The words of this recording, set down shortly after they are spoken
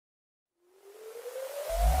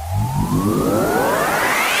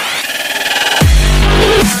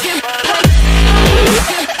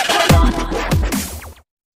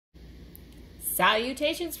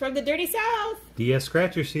Salutations from the Dirty South. DS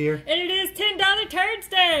Scratchers here. And it is $10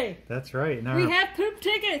 Turdsday. That's right. We have poop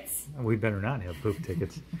tickets. We better not have poop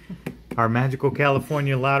tickets. Our Magical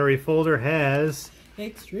California Lottery folder has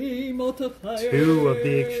extreme multipliers. 2 of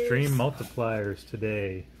the extreme multipliers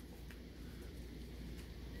today.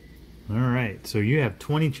 Alright, so you have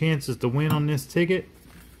 20 chances to win on this ticket.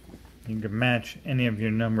 You can match any of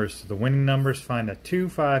your numbers to the winning numbers. Find a 2,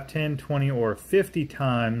 5, 10, 20, or 50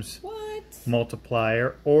 times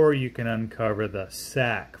multiplier, or you can uncover the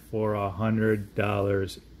sack for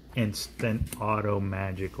 $100 instant auto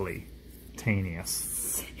magically.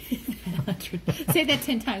 Tanious. Say that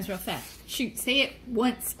 10 times real fast. Shoot, say it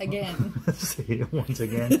once again. Say it once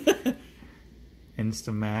again.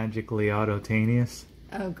 Insta magically autotaneous.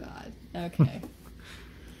 Oh God. Okay.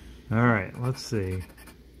 Alright, let's see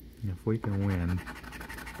if we can win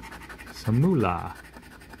some moolah,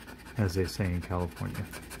 as they say in California.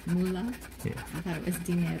 Moolah? Yeah. I thought it was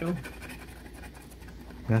dinero.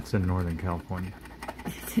 That's in Northern California.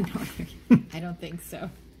 It's in Northern. I don't think so.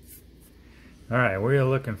 Alright, what are you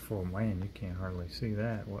looking for? Man, you can't hardly see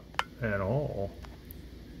that at all.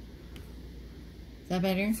 Is that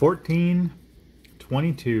better? 14,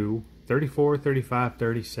 22, 34, 35,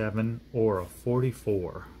 37, or a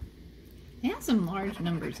 44. They have some large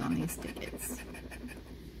numbers on these tickets.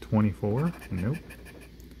 24? Nope.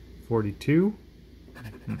 42?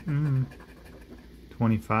 Mm-mm.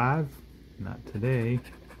 25? Not today.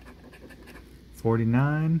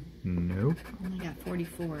 49? Nope. Only got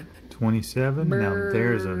 44. 27? Brr. Now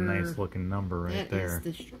there's a nice looking number right there. That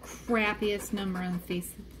is the crappiest number on the face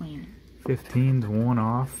of the planet. 15's one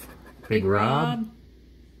off. Big Rob?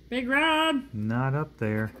 Big Rob! Not up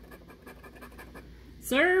there.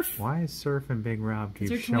 Surf! Why is Surf and Big Rob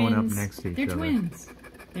keep showing up next to each other? They're twins.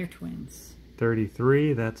 They're twins.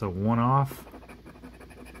 33, that's a one-off.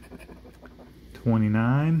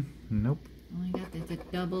 29, nope. Only got the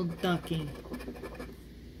double ducky.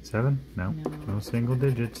 7, no. No single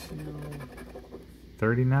digits. No.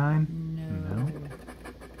 39, no.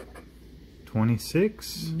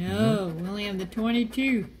 26, no. We only have the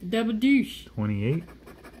 22, the double douche. 28.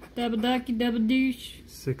 Double ducky, double douche.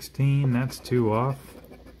 16, that's 2 off.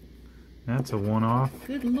 That's a 1 off.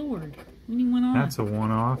 Good Lord. We need 1 off. That's a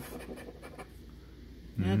 1 off.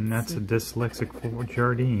 That's a dyslexic for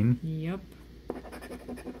Jardine. Yep.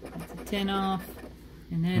 That's a 10 off.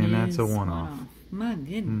 And that's a 1 off. My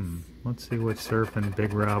goodness. Let's see what Surf and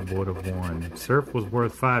Big Rob would have won. Surf was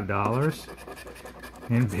worth $5.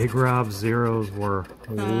 And Big Rob's zeros were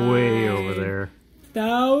way over there.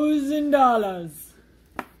 $1,000.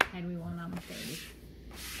 Had we won on the 30.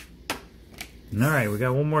 Alright, we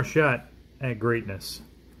got one more shot at greatness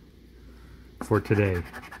for today.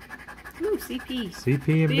 Ooh, CP.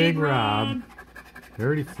 CP and Big Rob.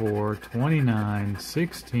 34, 29,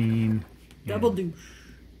 16. Double douche.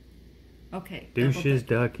 Okay. Douches,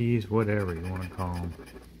 duckies, whatever you want to call them.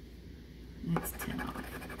 That's 10 off.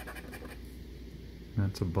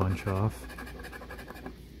 That's a bunch off.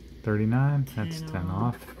 39, that's 10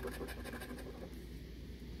 off.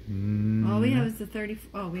 All we have is the 30.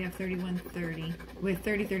 Oh, we have 31, 30. We have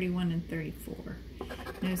 30, 31, and 34.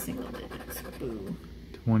 No single digits. Boo.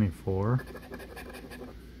 24.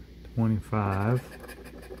 25.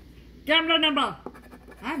 Gambler number.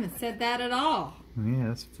 I haven't said that at all. Yeah,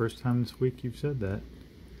 that's the first time this week you've said that.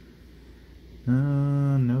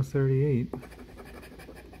 No 38.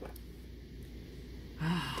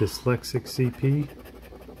 Dyslexic CP.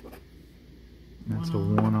 That's a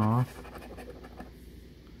 1 off.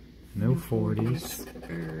 No 40s.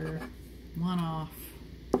 1 off.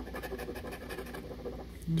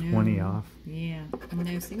 No. 20 off. Yeah.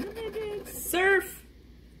 No single digits. Surf!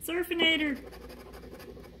 Surfinator!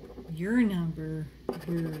 Your number.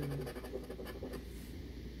 10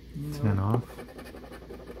 off.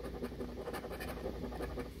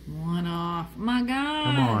 1 off. My God!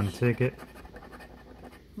 Come on, ticket.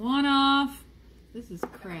 1 off. This is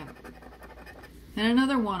crap. And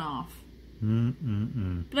another 1 off.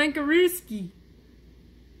 Blankaruski.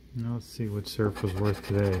 Now let's see what Surf was worth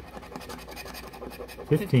today.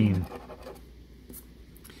 15.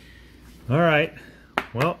 Alright.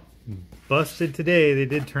 Well, busted today. They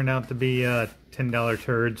did turn out to be $10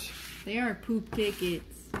 turds. They are poop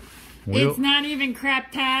tickets. It's not even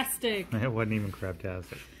craptastic. It wasn't even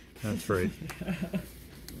craptastic. That's right.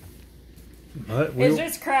 It's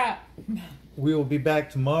just crap. We will be back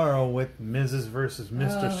tomorrow with Mrs. versus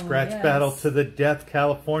Mr. Scratch yes. Battle to the death,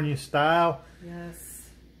 California style. Yes.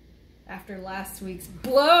 After last week's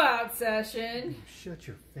blowout session. Shut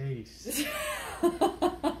your face.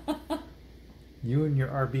 You and your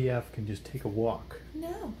RBF can just take a walk.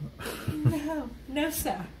 No. No,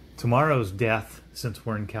 sir. Tomorrow's death, since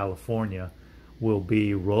we're in California, will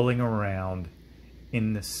be rolling around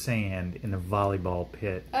in the sand in a volleyball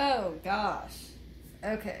pit. Oh, gosh.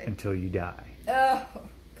 Okay. Until you die. Oh,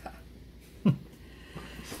 God.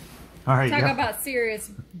 All right. Talk about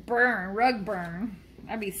serious burn, rug burn.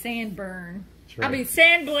 I'll be sand burn. Right. I'll be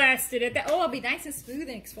sand blasted at that. Oh, I'll be nice and smooth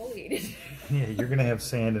and exfoliated. Yeah, you're going to have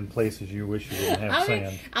sand in places you wish you didn't have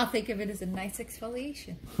sand. I'll think of it as a nice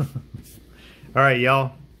exfoliation. All right,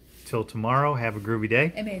 y'all. Till tomorrow, have a groovy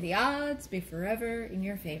day. And may the odds be forever in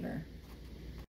your favor.